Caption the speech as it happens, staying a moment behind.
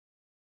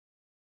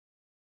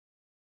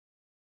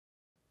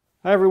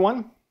Hi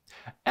everyone.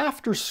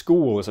 After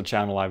School is a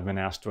channel I've been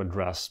asked to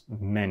address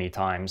many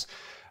times.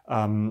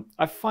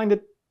 I find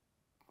it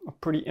a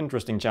pretty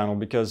interesting channel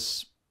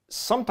because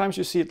sometimes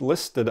you see it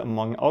listed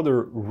among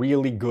other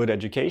really good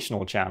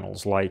educational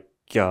channels like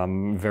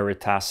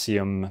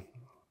Veritasium,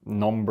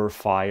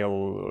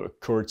 Numberphile,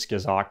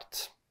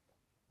 Kurzgesagt,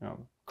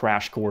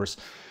 Crash Course.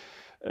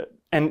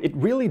 And it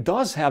really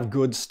does have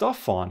good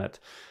stuff on it.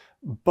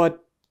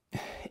 But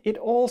it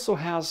also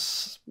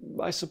has,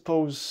 I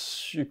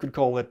suppose you could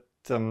call it,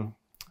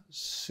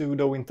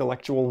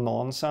 pseudo-intellectual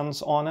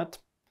nonsense on it.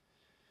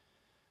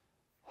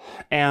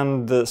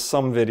 And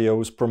some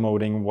videos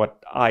promoting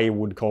what I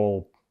would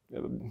call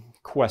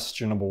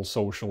questionable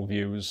social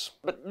views.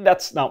 But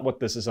that's not what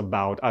this is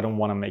about. I don't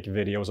want to make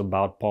videos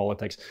about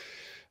politics.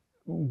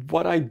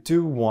 What I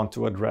do want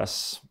to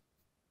address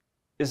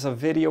is a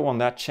video on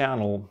that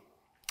channel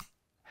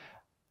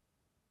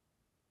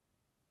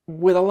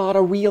with a lot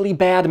of really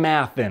bad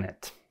math in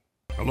it.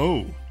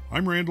 Hello,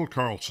 I'm Randall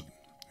Carlson,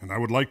 and I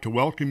would like to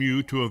welcome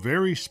you to a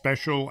very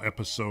special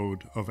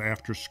episode of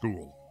After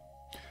School.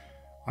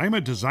 I'm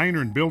a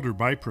designer and builder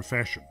by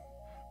profession,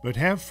 but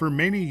have for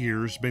many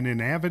years been an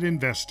avid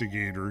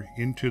investigator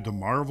into the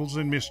marvels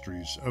and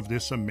mysteries of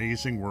this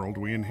amazing world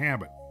we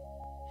inhabit.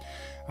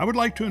 I would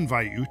like to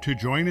invite you to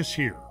join us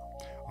here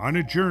on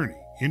a journey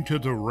into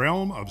the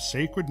realm of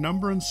sacred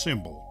number and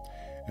symbol,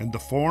 and the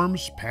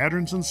forms,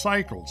 patterns, and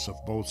cycles of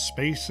both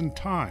space and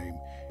time.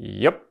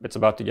 Yep, it's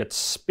about to get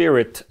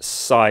spirit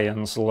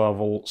science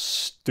level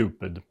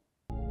stupid.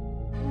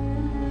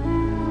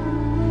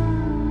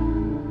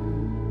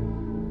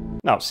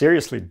 Now,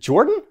 seriously,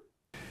 Jordan?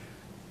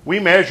 We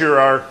measure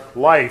our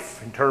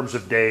life in terms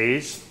of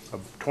days,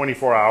 of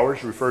 24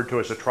 hours, referred to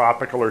as a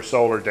tropical or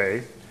solar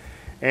day.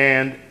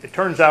 And it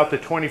turns out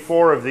that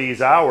 24 of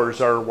these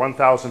hours are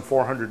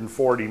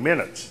 1,440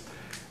 minutes.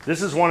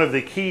 This is one of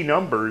the key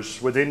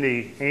numbers within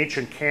the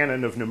ancient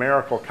canon of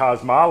numerical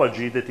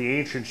cosmology that the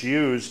ancients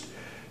used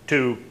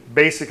to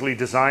basically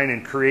design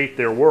and create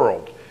their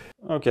world.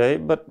 Okay,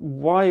 but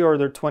why are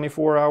there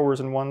 24 hours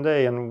in one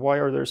day and why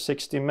are there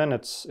 60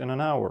 minutes in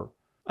an hour?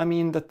 I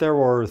mean that there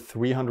are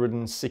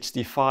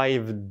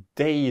 365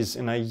 days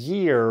in a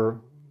year,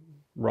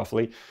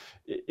 roughly,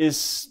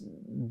 is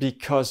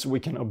because we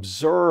can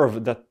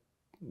observe that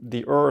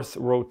the Earth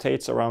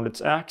rotates around its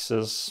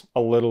axis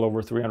a little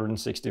over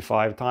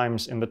 365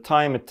 times in the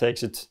time it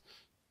takes it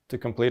to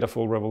complete a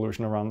full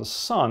revolution around the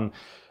Sun.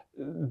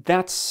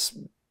 That's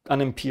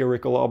an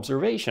empirical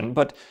observation,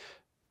 but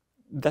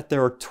that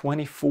there are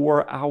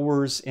 24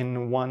 hours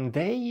in one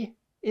day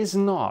is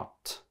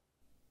not.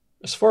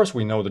 As far as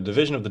we know, the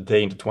division of the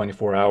day into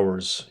 24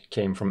 hours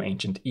came from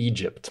ancient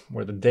Egypt,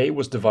 where the day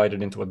was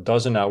divided into a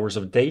dozen hours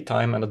of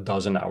daytime and a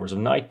dozen hours of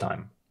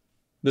nighttime.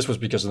 This was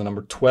because the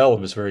number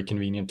 12 is very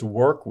convenient to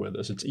work with,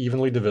 as it's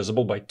evenly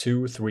divisible by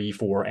 2, 3,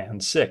 4,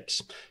 and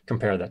 6.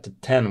 Compare that to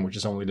 10, which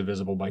is only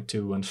divisible by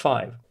 2 and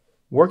 5.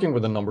 Working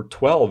with the number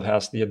 12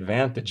 has the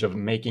advantage of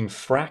making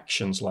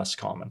fractions less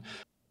common.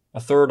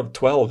 A third of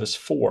 12 is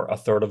 4, a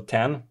third of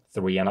 10,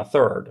 3 and a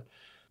third.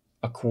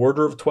 A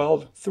quarter of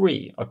 12,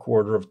 3, a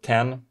quarter of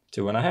 10,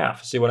 2 and a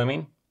half. See what I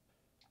mean?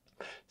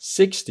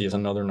 60 is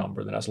another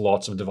number that has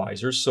lots of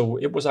divisors, so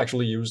it was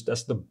actually used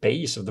as the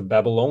base of the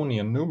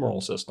Babylonian numeral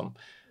system.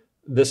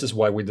 This is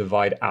why we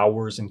divide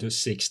hours into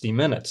 60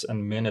 minutes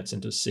and minutes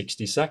into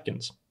 60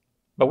 seconds.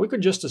 But we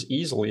could just as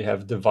easily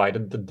have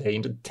divided the day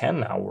into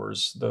 10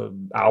 hours, the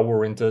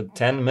hour into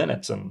 10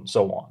 minutes, and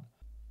so on.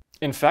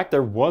 In fact,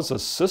 there was a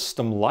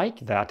system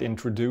like that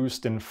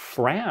introduced in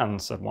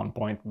France at one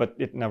point, but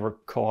it never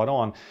caught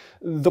on.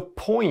 The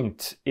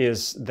point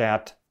is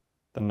that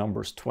the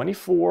numbers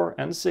 24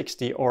 and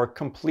 60 are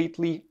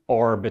completely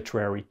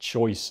arbitrary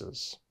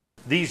choices.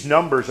 These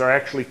numbers are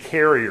actually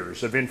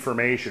carriers of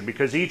information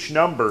because each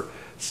number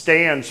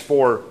stands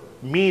for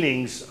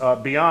meanings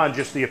beyond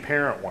just the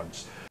apparent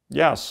ones.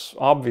 Yes,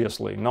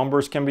 obviously.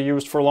 Numbers can be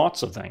used for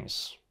lots of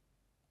things.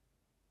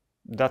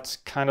 That's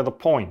kind of the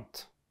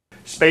point.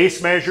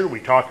 Space measure, we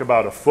talk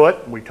about a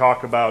foot, we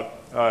talk about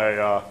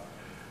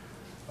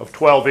of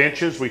 12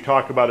 inches, we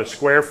talk about a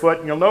square foot.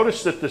 And you'll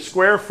notice that the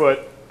square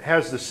foot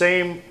has the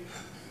same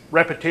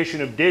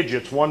repetition of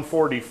digits,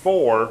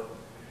 144,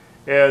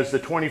 as the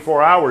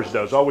 24 hours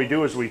does. All we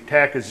do is we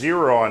tack a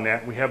 0 on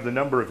that, and we have the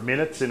number of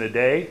minutes in a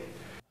day.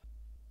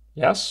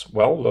 Yes,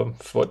 well, the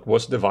foot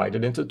was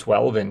divided into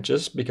 12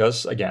 inches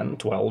because, again,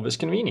 12 is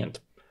convenient.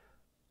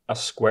 A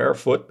square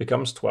foot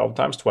becomes 12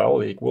 times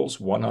 12 equals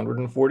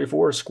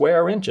 144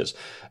 square inches.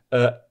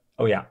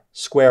 Oh yeah,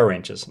 square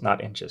inches,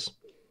 not inches.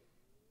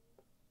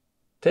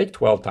 Take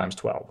 12 times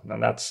 12,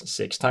 and that's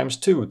 6 times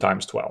 2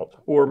 times 12,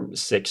 or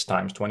 6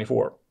 times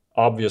 24.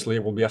 Obviously,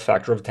 it will be a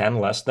factor of 10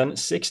 less than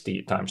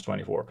 60 times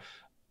 24.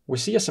 We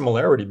see a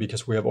similarity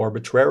because we have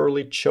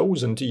arbitrarily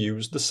chosen to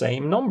use the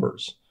same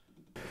numbers.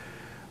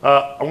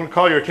 I want to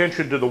call your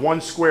attention to the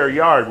 1 square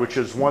yard, which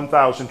is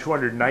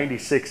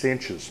 1,296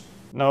 inches.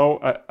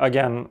 No,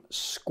 again,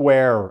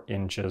 square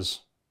inches.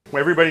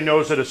 Everybody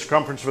knows that a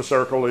circumference of a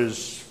circle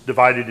is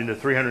divided into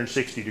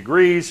 360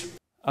 degrees.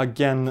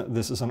 Again,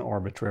 this is an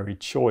arbitrary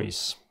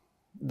choice.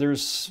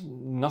 There's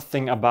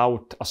nothing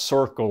about a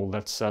circle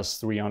that says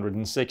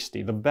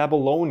 360. The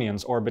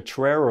Babylonians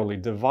arbitrarily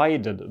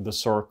divided the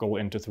circle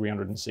into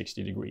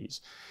 360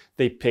 degrees.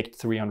 They picked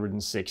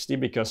 360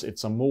 because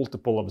it's a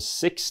multiple of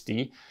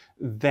 60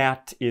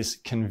 that is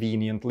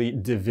conveniently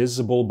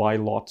divisible by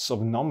lots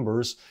of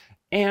numbers,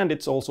 and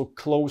it's also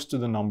close to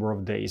the number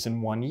of days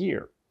in 1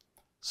 year.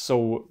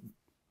 So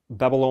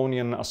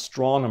Babylonian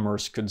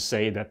astronomers could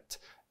say that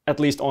at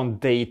least on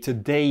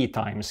day-to-day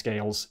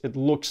timescales, it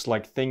looks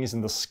like things in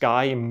the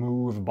sky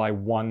move by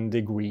 1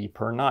 degree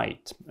per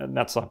night. And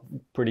that's a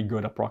pretty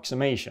good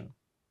approximation.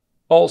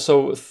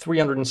 Also,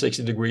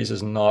 360 degrees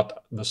is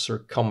not the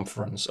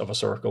circumference of a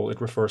circle.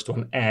 It refers to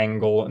an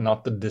angle,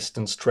 not the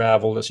distance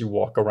traveled as you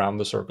walk around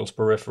the circle's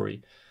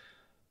periphery.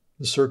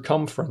 The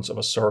circumference of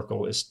a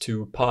circle is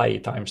 2 pi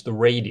times the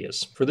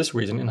radius. For this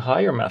reason, in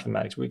higher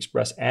mathematics, we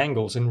express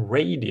angles in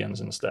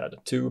radians instead.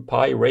 2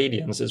 pi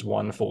radians is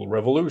 1 full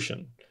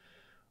revolution.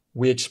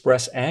 We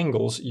express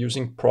angles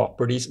using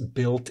properties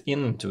built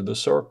into the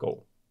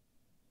circle.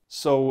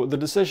 So the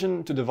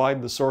decision to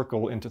divide the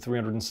circle into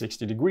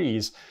 360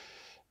 degrees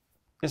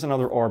is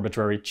another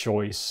arbitrary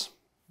choice,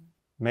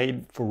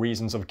 made for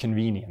reasons of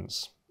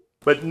convenience.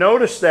 But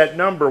notice that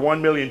number,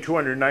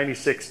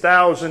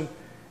 1,296,000,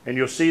 and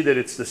you'll see that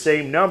it's the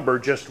same number,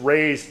 just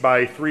raised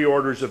by 3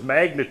 orders of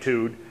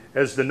magnitude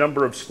as the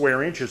number of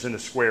square inches in a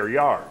square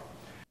yard.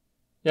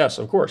 Yes,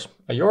 of course.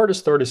 A yard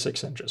is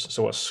 36 inches,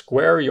 so a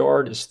square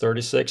yard is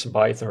 36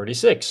 by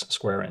 36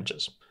 square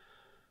inches.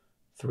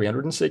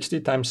 360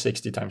 times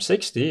 60 times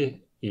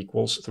 60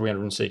 equals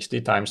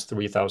 360 times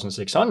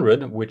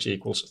 3,600, which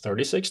equals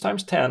 36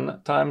 times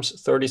 10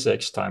 times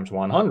 36 times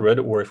 100,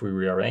 or if we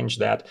rearrange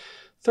that,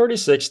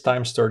 36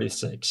 times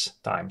 36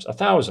 times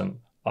 1,000.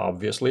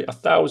 Obviously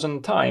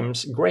 1,000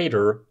 times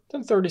greater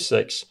than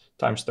 36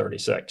 times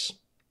 36.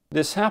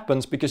 This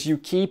happens because you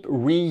keep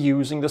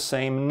reusing the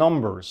same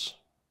numbers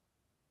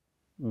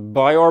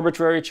by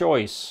arbitrary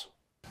choice.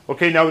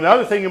 Okay, now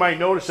another thing you might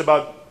notice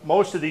about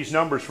most of these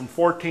numbers from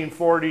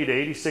 1440 to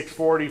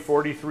 8640,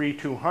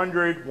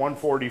 43,200,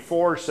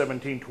 144,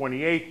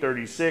 1728,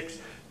 36,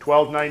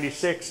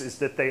 1296 is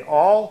that they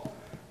all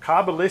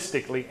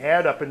Kabbalistically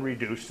add up and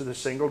reduce to the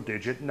single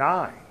digit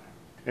 9.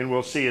 And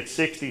we'll see it's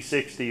 60,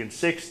 60, and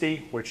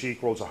 60, which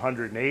equals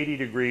 180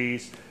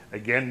 degrees.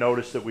 Again,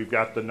 notice that we've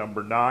got the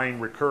number 9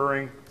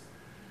 recurring.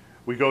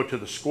 We go to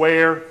the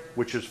square,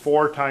 which is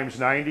 4 times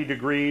 90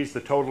 degrees.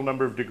 The total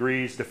number of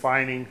degrees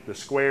defining the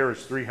square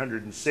is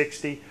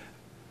 360.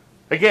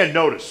 Again,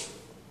 notice,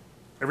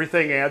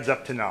 everything adds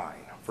up to 9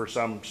 for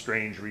some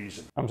strange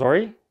reason. I'm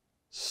sorry?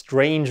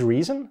 Strange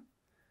reason?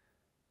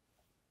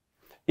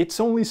 It's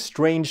only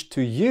strange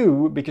to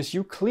you because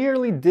you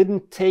clearly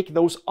didn't take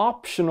those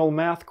optional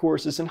math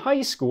courses in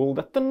high school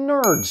that the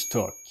nerds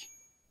took.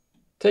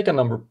 Take a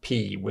number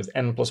p with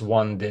n plus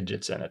 1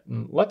 digits in it,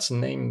 and let's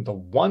name the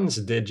ones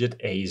digit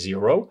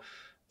a0,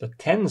 the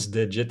tens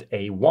digit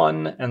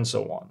a1, and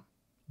so on.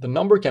 The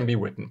number can be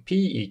written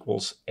p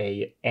equals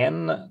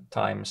an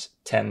times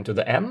 10 to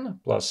the n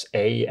plus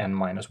an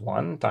minus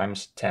 1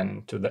 times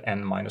 10 to the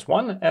n minus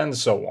 1, and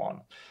so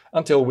on,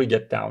 until we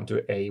get down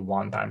to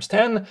a1 times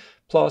 10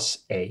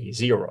 plus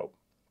a0.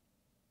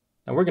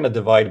 And we're going to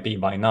divide p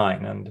by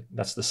 9, and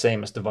that's the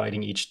same as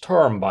dividing each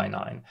term by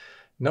 9.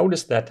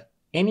 Notice that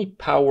any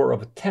power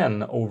of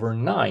 10 over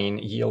 9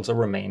 yields a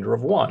remainder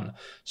of 1.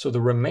 So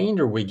the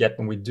remainder we get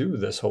when we do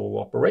this whole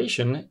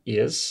operation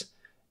is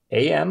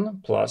an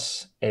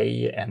plus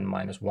an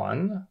minus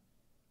 1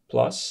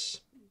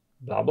 plus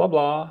blah blah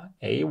blah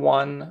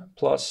a1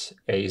 plus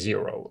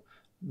a0,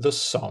 the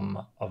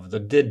sum of the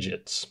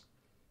digits.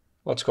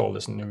 Let's call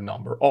this new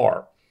number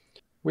r.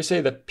 We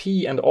say that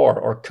p and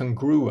r are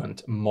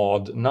congruent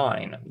mod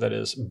 9, that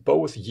is,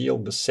 both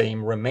yield the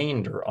same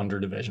remainder under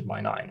division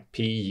by 9.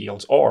 P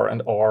yields r,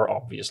 and r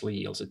obviously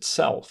yields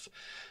itself.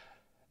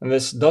 And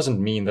this doesn't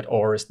mean that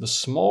r is the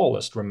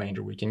smallest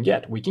remainder we can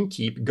get. We can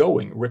keep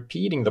going,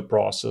 repeating the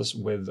process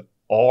with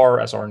r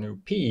as our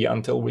new p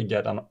until we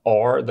get an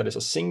r that is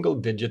a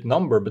single-digit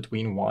number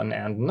between 1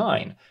 and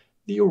 9,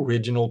 the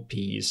original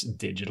p's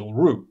digital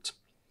root.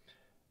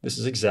 This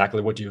is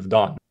exactly what you've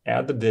done.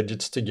 Add the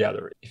digits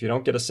together. If you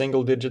don't get a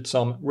single-digit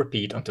sum,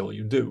 repeat until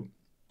you do.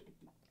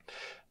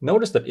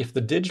 Notice that if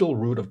the digital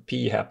root of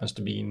p happens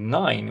to be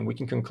 9, we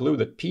can conclude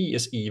that p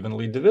is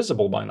evenly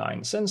divisible by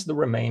 9, since the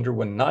remainder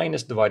when 9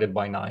 is divided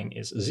by 9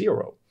 is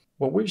 0.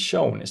 What we've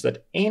shown is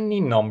that any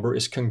number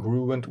is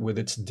congruent with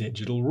its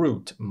digital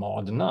root,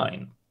 mod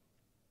 9.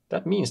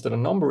 That means that a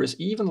number is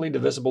evenly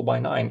divisible by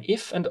 9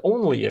 if and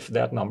only if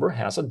that number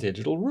has a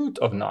digital root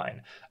of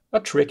 9. A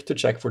trick to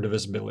check for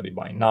divisibility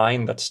by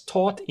 9 that's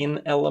taught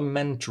in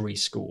elementary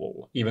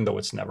school, even though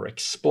it's never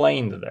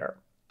explained there.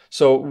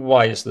 So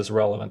why is this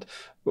relevant?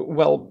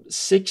 Well,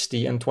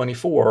 60 and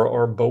 24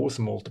 are both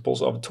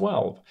multiples of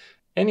 12.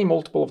 Any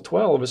multiple of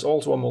 12 is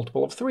also a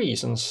multiple of 3,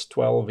 since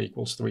 12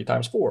 equals 3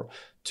 times 4.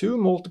 2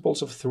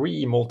 multiples of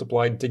 3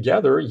 multiplied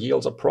together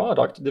yields a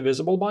product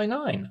divisible by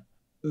 9.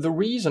 The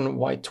reason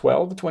why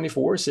 12,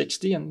 24,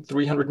 60, and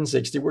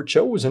 360 were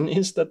chosen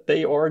is that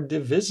they are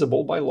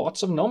divisible by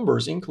lots of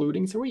numbers,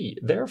 including 3.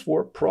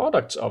 Therefore,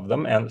 products of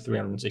them, and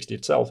 360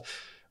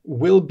 itself,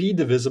 will be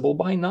divisible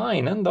by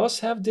 9, and thus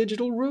have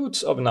digital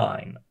roots of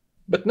 9.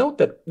 But note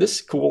that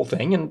this cool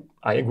thing, and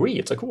I agree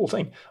it's a cool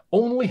thing,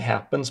 only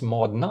happens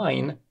mod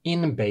 9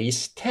 in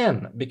base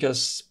 10,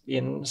 because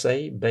in,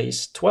 say,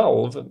 base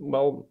 12,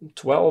 well,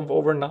 12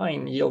 over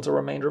 9 yields a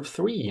remainder of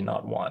 3,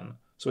 not 1,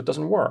 so it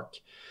doesn't work.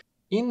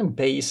 In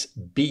base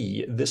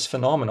B, this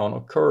phenomenon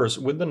occurs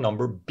with the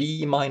number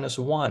b minus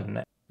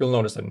 1. You'll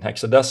notice that in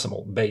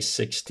hexadecimal, base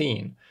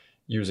 16,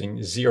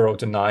 using 0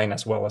 to 9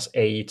 as well as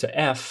A to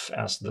F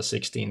as the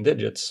 16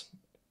 digits,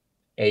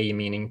 A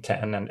meaning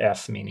 10 and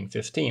F meaning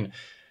 15,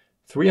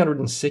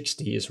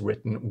 360 is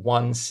written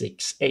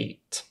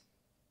 168.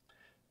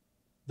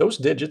 Those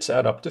digits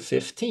add up to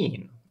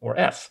 15, or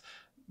F,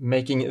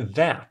 making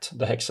that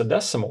the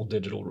hexadecimal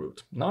digital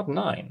root, not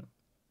 9.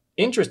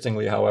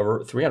 Interestingly,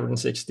 however,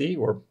 360,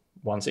 or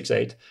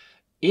 168,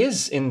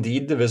 is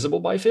indeed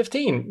divisible by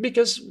 15,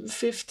 because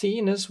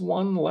 15 is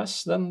 1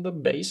 less than the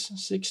base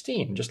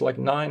 16, just like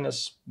 9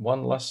 is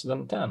 1 less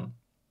than 10.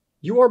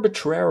 You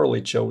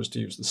arbitrarily chose to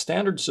use the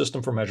standard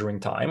system for measuring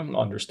time,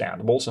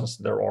 understandable since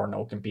there are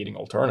no competing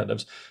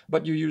alternatives,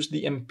 but you used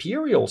the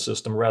imperial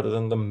system rather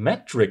than the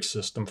metric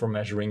system for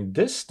measuring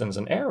distance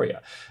and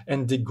area,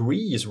 and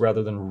degrees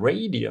rather than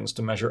radians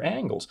to measure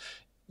angles.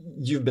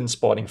 You've been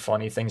spotting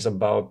funny things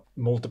about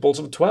multiples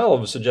of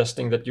 12,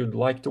 suggesting that you'd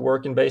like to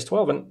work in base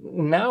 12, and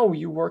now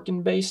you work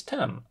in base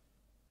 10.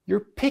 You're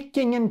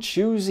picking and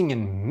choosing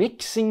and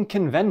mixing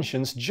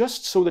conventions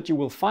just so that you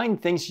will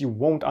find things you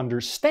won't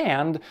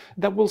understand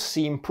that will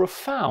seem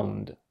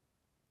profound.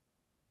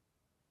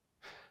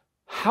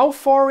 How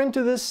far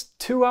into this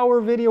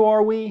 2-hour video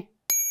are we?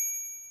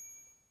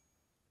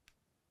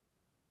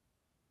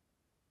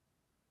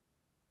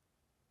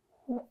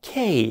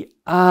 Okay,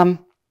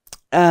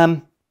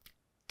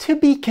 to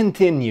be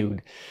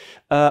continued.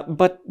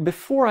 But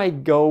before I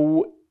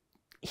go,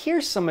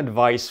 here's some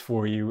advice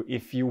for you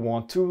if you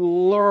want to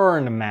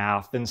learn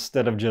math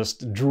instead of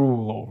just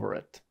drool over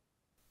it.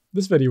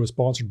 This video is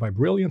sponsored by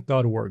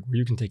Brilliant.org, where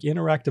you can take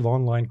interactive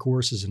online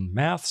courses in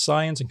math,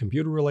 science, and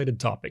computer-related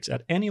topics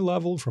at any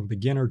level from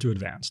beginner to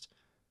advanced.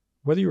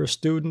 Whether you're a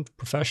student,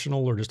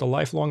 professional, or just a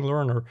lifelong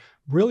learner,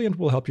 Brilliant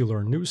will help you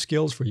learn new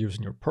skills for use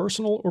in your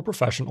personal or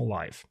professional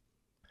life.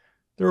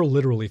 There are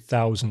literally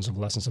thousands of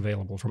lessons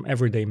available, from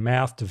everyday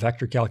math to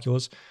vector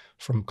calculus,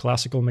 from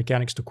classical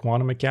mechanics to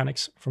quantum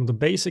mechanics, from the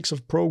basics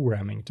of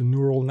programming to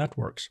neural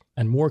networks,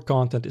 and more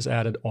content is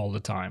added all the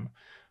time.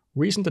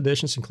 Recent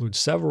additions include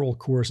several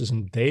courses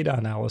in data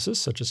analysis,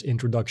 such as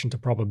Introduction to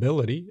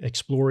Probability,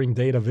 Exploring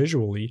Data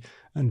Visually,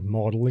 and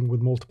Modeling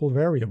with Multiple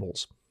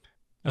Variables,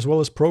 as well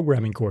as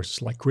programming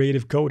courses like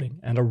Creative Coding,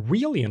 and a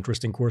really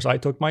interesting course I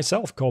took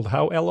myself called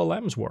How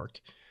LLMs Work.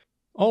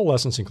 All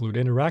lessons include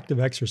interactive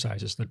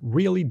exercises that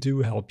really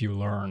do help you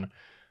learn.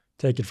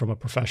 Take it from a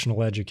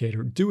professional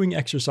educator, doing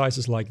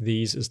exercises like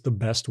these is the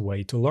best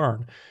way to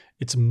learn.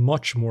 It's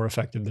much more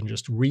effective than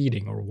just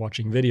reading or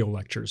watching video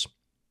lectures.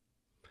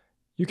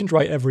 You can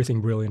try everything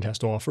Brilliant has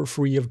to offer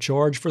free of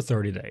charge for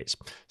 30 days.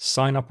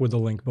 Sign up with the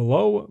link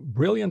below,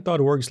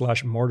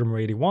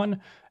 brilliant.org/Martymer81,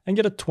 and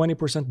get a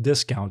 20%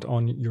 discount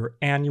on your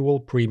annual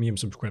premium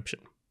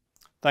subscription.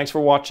 Thanks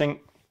for watching.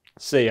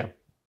 See ya.